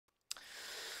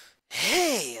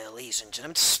ladies and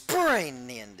gentlemen, it's Brian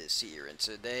this here, and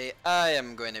today I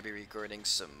am going to be recording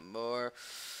some more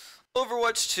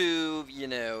Overwatch 2,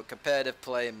 competitive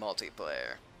play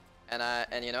multiplayer. And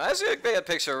as you get a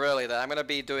picture really that I'm going to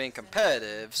be doing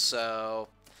competitive, so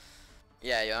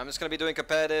yeah, I'm just going to be doing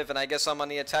competitive, and I guess I'm on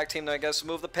the attack team to, I guess,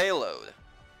 move the payload.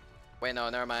 Wait, no,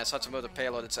 never mind, it's not to move the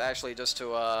payload, it's actually just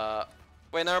to,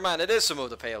 wait, never mind, it is to move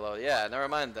the payload, yeah, never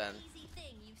mind then.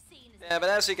 Yeah,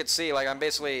 but as you can see, like, I'm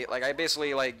basically gonna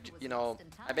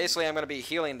be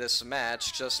healing this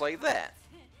match just like that.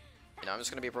 I'm just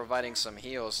gonna be providing some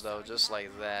heals though, just like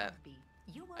that.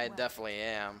 I definitely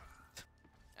am.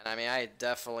 And I mean, I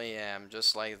definitely am,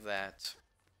 just like that.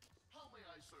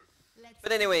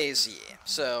 But anyways, yeah,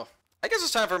 so I guess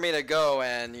it's time for me to go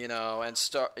and, and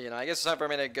start, I guess it's time for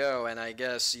me to go and I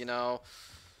guess, get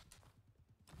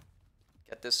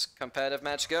this competitive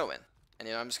match going. And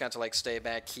I'm just gonna have to like stay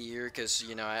back here because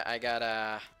I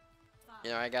gotta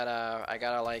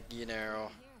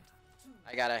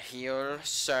heal,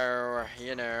 so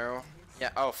yeah.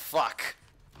 Oh fuck!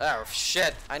 Oh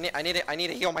shit! I need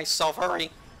to heal myself. Hurry!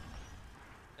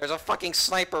 There's a fucking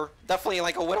sniper. Definitely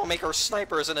like a Widowmaker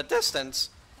sniper is in the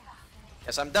distance.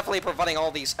 Yes, I'm definitely providing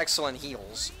all these excellent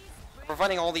heals.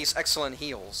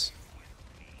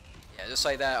 Yeah, just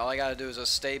like that. All I gotta do is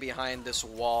just stay behind this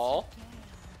wall.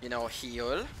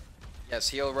 Heal. Yes,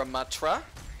 heal Ramatra.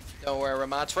 Don't worry,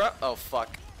 Ramatra. Oh,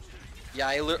 fuck. Yeah,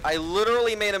 I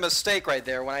literally made a mistake right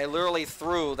there when I literally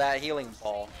threw that healing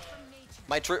ball.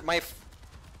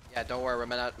 Yeah, don't worry,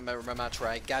 Ramatra.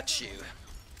 I got you.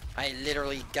 I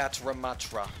literally got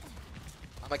Ramatra.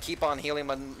 I'm gonna keep on healing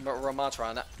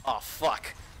Ramatra. Oh,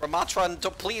 fuck. Ramatra,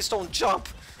 please don't jump.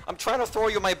 I'm trying to throw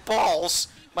you my balls.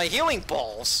 My healing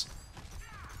balls.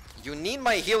 You need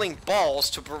my healing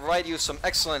balls to provide you some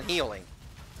excellent healing.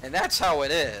 And that's how it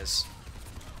is.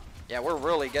 Yeah, we're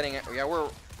really getting it. Yeah, we're,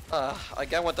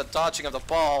 again with the dodging of the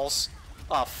balls.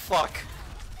 Oh, fuck.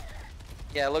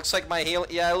 Yeah, it looks like my heal.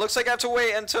 Yeah, it looks like I have to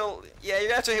wait until. Yeah,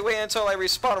 you have to wait until I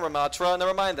respawn, Ramatra.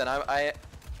 Never mind then.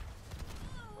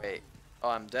 Wait. Oh,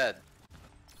 I'm dead.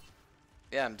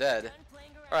 Yeah, I'm dead.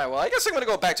 Alright, well, I guess I'm gonna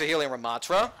go back to healing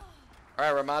Ramatra.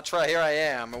 Alright, Ramatra, here I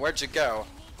am. Where'd you go?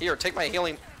 Here, take my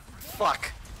healing.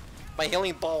 Fuck. My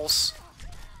healing balls.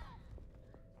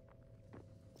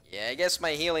 Yeah, I guess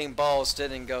my healing balls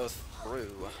didn't go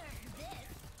through.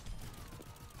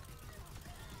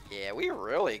 Yeah, we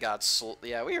really got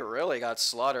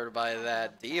slaughtered by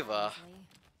that diva.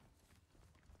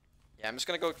 Yeah, I'm just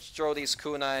gonna go throw these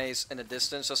kunais in the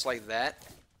distance just like that.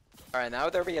 Alright, now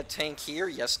there be a tank here.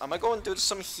 Yes, I'm gonna go and do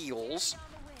some heals.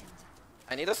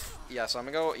 I need a yes, I'm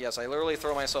gonna go. Yes, I literally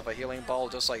throw myself a healing ball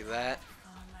just like that.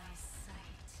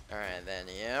 Alright then,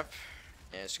 yep.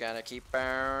 Yeah, just gotta keep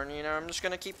on, I'm just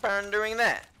gonna keep on doing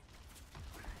that.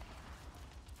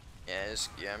 Yes,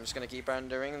 yeah, I'm just gonna keep on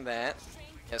doing that.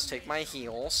 Yes, take my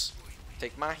heals.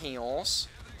 Take my heals.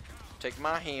 Take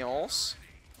my heals.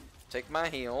 Take my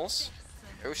heals.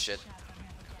 Oh shit.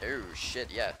 Oh shit,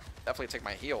 yeah. Definitely take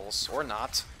my heals. Or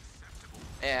not.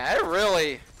 Man, I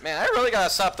really gotta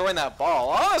stop throwing that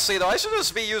ball. Honestly though, I should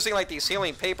just be using like these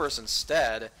healing papers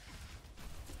instead.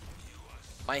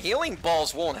 My healing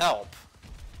balls won't help.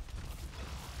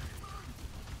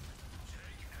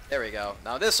 There we go.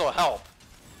 Now this will help.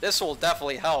 This will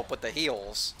definitely help with the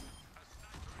heals.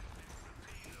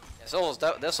 This will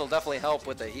definitely help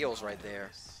with the heals right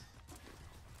there.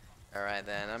 All right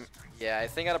then. Yeah, I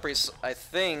think I'm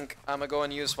gonna go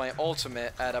and use my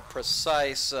ultimate at a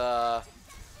precise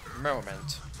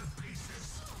moment.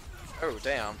 Oh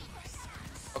damn.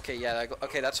 Okay, yeah.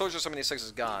 Okay, that Soldier 76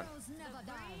 is gone.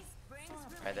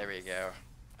 Alright, there we go.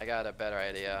 I got a better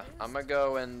idea. I'm gonna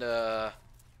go and,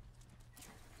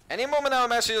 any moment now,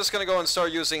 I'm actually just gonna go and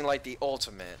start using, like, the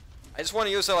ultimate. I just want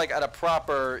to use it, like, at a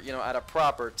proper, at a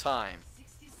proper time.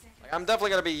 Like, I'm definitely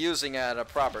gonna be using it at a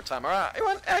proper time. Alright,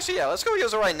 actually, yeah, let's go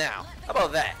use it right now. How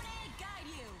about that?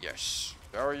 Yes.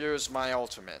 Go use my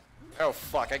ultimate. Oh,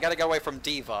 fuck, I gotta get away from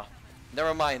Diva.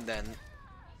 Never mind, then.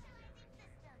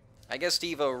 I guess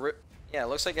Diva, yeah,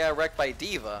 looks like I got wrecked by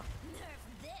Diva.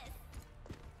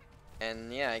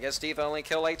 And yeah, I guess Diva only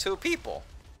killed like 2 people.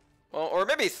 Well, or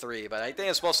maybe 3, but I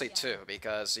think it's mostly 2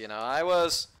 because, I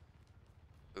was...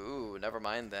 Ooh, never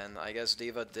mind then. I guess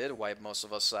Diva did wipe most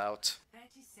of us out.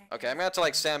 Okay, I'm gonna have to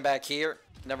like stand back here.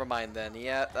 Never mind then.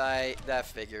 Yeah, that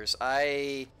figures.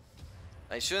 I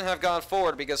shouldn't have gone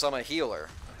forward because I'm a healer.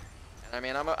 And I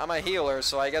mean, I'm a healer,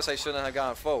 so I guess I shouldn't have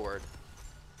gone forward.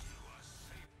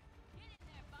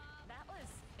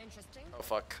 Oh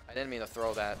fuck, I didn't mean to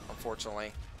throw that,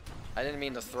 unfortunately. I didn't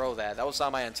mean to throw that. That was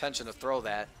not my intention to throw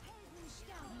that.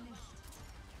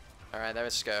 Alright,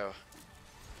 let's go.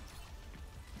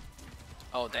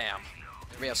 Oh, damn.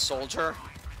 There be a soldier?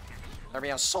 There be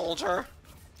a soldier?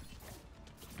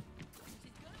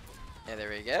 Yeah, there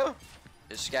we go.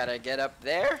 Just gotta get up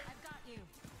there.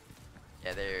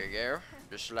 Yeah, there you go.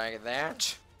 Just like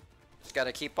that. Just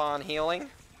gotta keep on healing.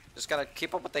 Just gotta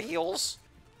keep up with the heals.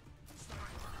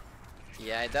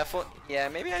 Yeah, I definitely... Yeah,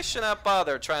 maybe I should not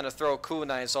bother trying to throw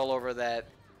kunais all over that...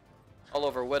 all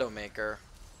over Widowmaker.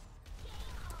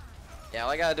 Yeah, all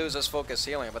I gotta do is just focus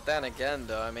healing. But then again,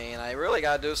 though, I mean, I really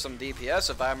gotta do some DPS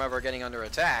if I'm ever getting under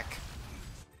attack.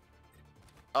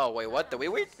 Oh, wait, what? Did we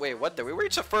reach... Wait, what? Did we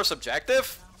reach the first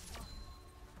objective?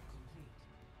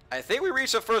 I think we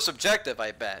reached the first objective,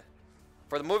 I bet.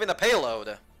 For the moving the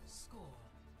payload.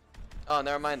 Oh,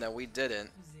 never mind that. We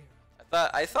didn't.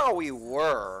 I thought we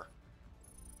were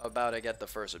about to get the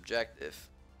first objective.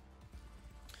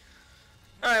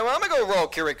 Alright, well, I'm gonna go roll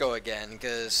Kiriko again,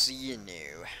 because, you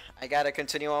know, I gotta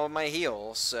continue on with my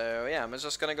heals. So, yeah, I'm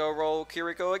just gonna go roll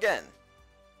Kiriko again.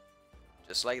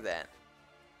 Just like that.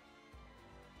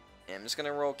 Yeah, I'm just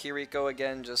gonna roll Kiriko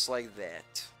again, just like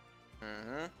that.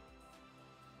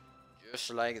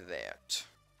 Just like that.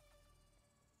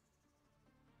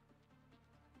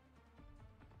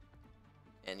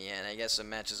 And yeah, and I guess the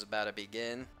match is about to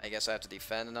begin. I guess I have to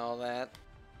defend and all that.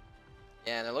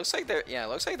 Yeah, and it looks like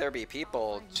there'll be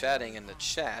people chatting in the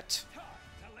chat.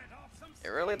 It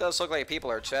really does look like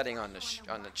people are chatting on the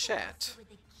chat.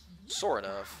 Sort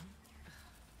of.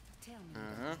 Oh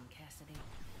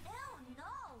no!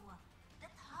 The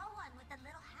tall one with the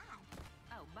little hat.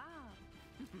 Oh, Bob.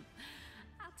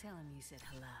 I'll tell him you said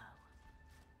hello.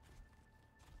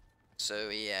 So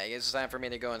yeah, I guess it's time for me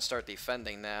to go and start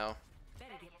defending now.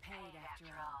 Better get paid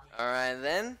after all. Alright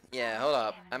then. Yeah, hold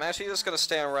up. I'm actually just gonna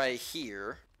stand right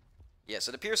here. Yes,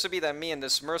 it appears to be that me and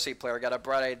this Mercy player got a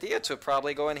bright idea to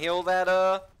probably go and heal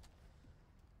that,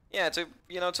 yeah, to,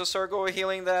 you know, to start going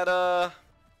healing that,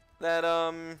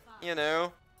 you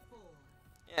know,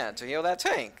 yeah, to heal that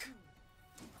tank.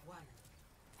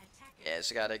 Yeah,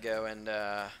 just gotta go and,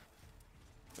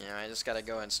 you know, I just gotta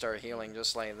go and start healing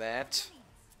just like that.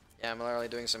 Yeah, I'm literally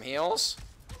doing some heals.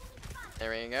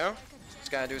 There we go.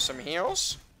 Just gotta do some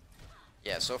heals.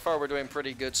 Yeah, so far we're doing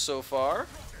pretty good so far.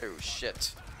 Oh,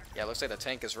 shit. Yeah, looks like the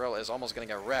tank is almost gonna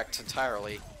get wrecked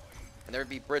entirely. And there'd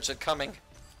be Bridget coming.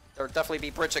 There would definitely be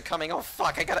Bridget coming. Oh,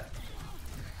 fuck, I gotta...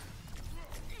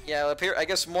 Yeah, I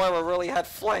guess Moira really had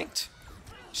flanked.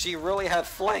 She really had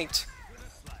flanked.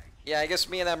 Yeah, I guess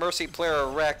me and that Mercy player are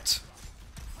wrecked.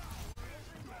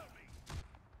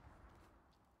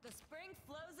 The spring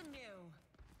flows anew.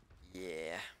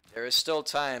 Yeah, there is still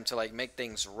time to, like, make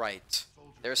things right.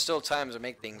 There's still time to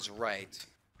make things right.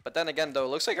 But then again, though, it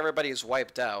looks like everybody's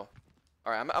wiped out.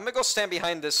 Alright, I'm gonna go stand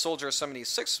behind this Soldier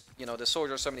 76, you know, this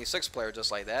Soldier 76 player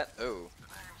just like that. Oh.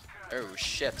 Oh,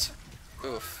 shit.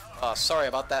 Oof. Oh, sorry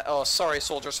about that. Oh, sorry,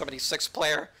 Soldier 76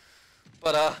 player.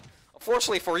 But,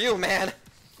 unfortunately for you, man.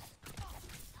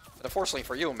 But unfortunately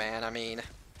for you, man, I mean,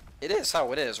 it is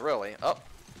how it is, really. Oh.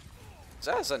 Is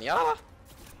that Zenyatta?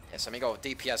 Yes, let me go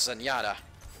DPS Zenyatta.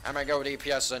 I'm gonna go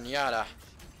DPS Zenyatta.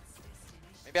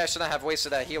 Maybe I shouldn't have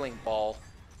wasted that healing ball.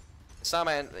 It's not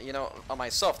my, you know, on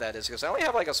myself, that is, because I only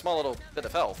have like a small little bit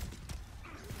of health.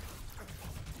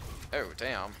 Oh,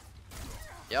 damn.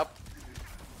 Yep.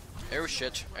 Oh,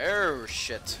 shit. Oh,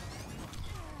 shit.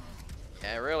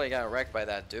 Yeah, I really got wrecked by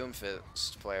that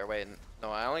Doomfist player. Wait, no,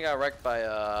 I only got wrecked by,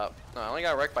 no, I only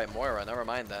got wrecked by Moira. Never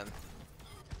mind then.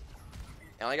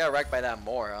 I only got wrecked by that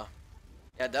Moira.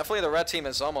 Yeah, definitely the red team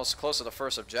is almost close to the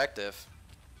first objective.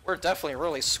 We're definitely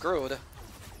really screwed.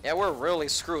 Yeah, we're really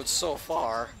screwed so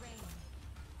far.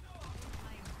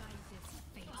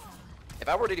 If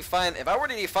I were to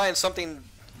define something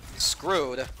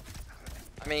screwed,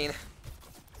 I mean,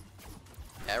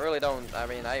 yeah, I really don't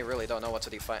know what to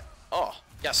define. Oh,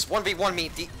 yes, 1v1 me,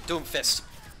 Doomfist.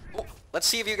 Oh, let's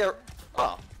see if you get,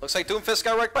 oh, looks like Doomfist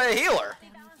got wrecked by a healer.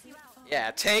 Yeah,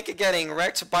 tank getting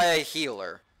wrecked by a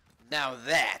healer. Now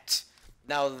that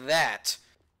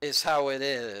is how it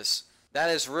is.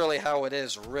 That is really how it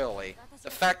is, really.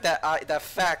 The fact that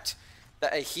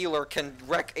a healer can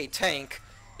wreck a tank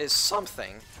is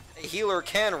something. A healer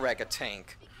can wreck a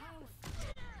tank.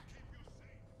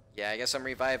 Yeah, I guess I'm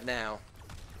revived now.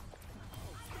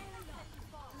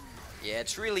 Yeah,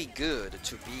 it's really good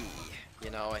to be, you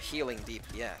know, a healing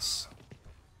DPS.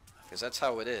 Because that's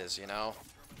how it is, you know?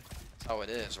 That's how it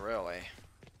is, really.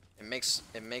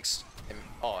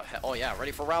 Oh yeah,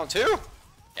 ready for round 2?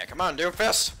 Yeah, come on,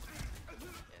 Doomfist!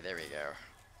 Yeah, there we go.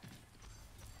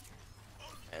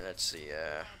 And let's see,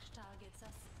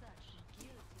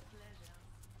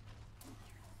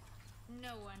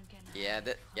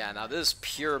 yeah, now this is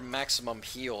pure maximum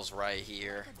heals right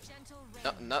here.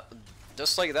 No,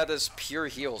 just like that is pure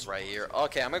heals right here.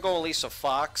 Okay, I'm gonna go Elisa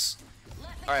Fox.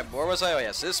 Alright, where was I? Oh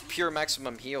yes, this is pure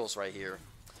maximum heals right here.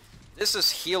 This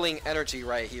is healing energy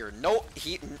right here. No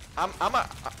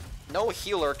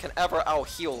healer can ever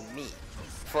out-heal me.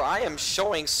 For I am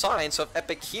showing signs of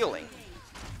epic healing.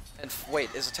 And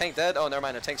wait, is the tank dead? Oh, never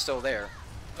mind, the tank's still there.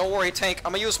 Don't worry, tank.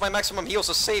 I'm gonna use my maximum heals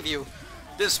to save you.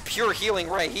 This is pure healing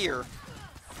right here.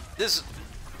 This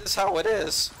is how it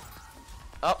is.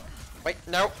 Oh, wait,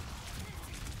 no.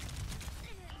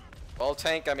 Well,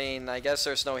 tank, I mean, I guess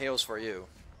there's no heals for you.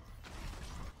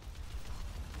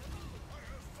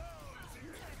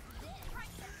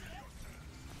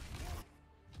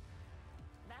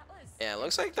 Yeah, it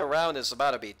looks like the round is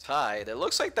about to be tied. It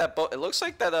looks like that.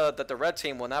 That the red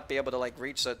team will not be able to like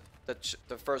reach the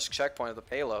first checkpoint of the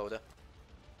payload.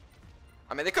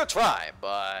 I mean, they could try,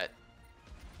 but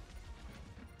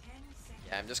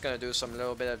yeah, I'm just gonna do some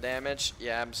little bit of damage.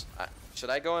 Yeah,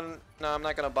 should I go in? No, I'm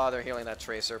not gonna bother healing that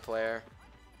Tracer player.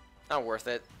 Not worth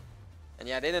it. And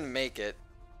yeah, they didn't make it.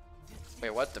 Wait,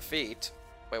 what defeat?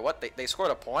 Wait, what? They scored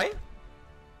a point?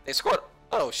 They scored.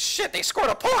 Oh shit! They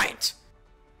scored a point.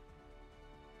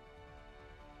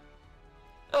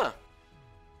 Huh.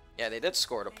 Yeah, they did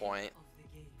score a point.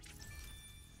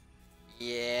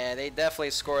 Yeah, they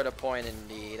definitely scored a point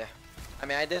indeed. I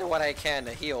mean, I did what I can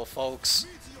to heal, folks.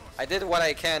 I did what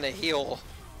I can to heal.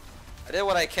 I did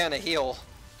what I can to heal.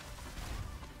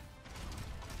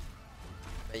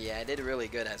 But yeah, I did really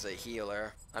good as a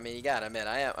healer. I mean, you gotta admit,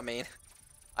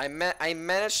 I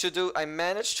managed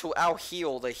to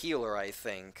out-heal the healer, I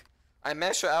think. I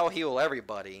managed to out-heal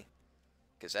everybody.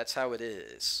 Because that's how it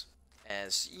is.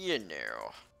 As, you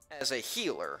know, as a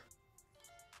healer.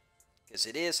 Because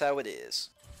it is how it is.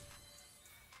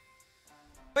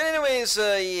 But anyways,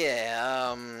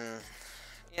 yeah,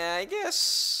 yeah, I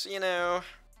guess, you know,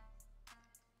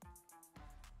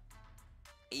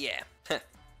 yeah.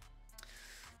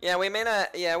 we may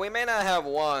not have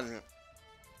won,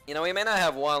 you know, we may not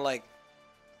have won, like,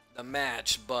 the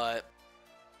match, but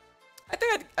I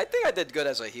think I did good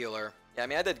as a healer. Yeah, I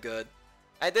mean, I did good.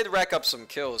 I did rack up some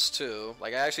kills too.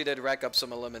 Like, I actually did rack up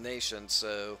some eliminations.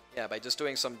 So yeah, by just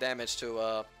doing some damage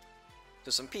to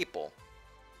some people.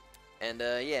 And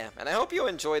yeah, and I hope you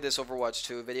enjoyed this Overwatch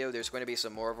 2 video. There's going to be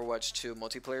some more Overwatch 2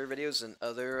 multiplayer videos and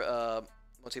other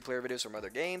multiplayer videos from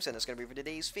other games, and that's going to be for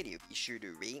today's video. Be sure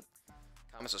to rate,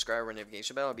 comment, subscribe, and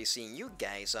notification bell. I'll be seeing you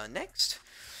guys on next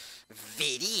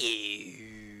video.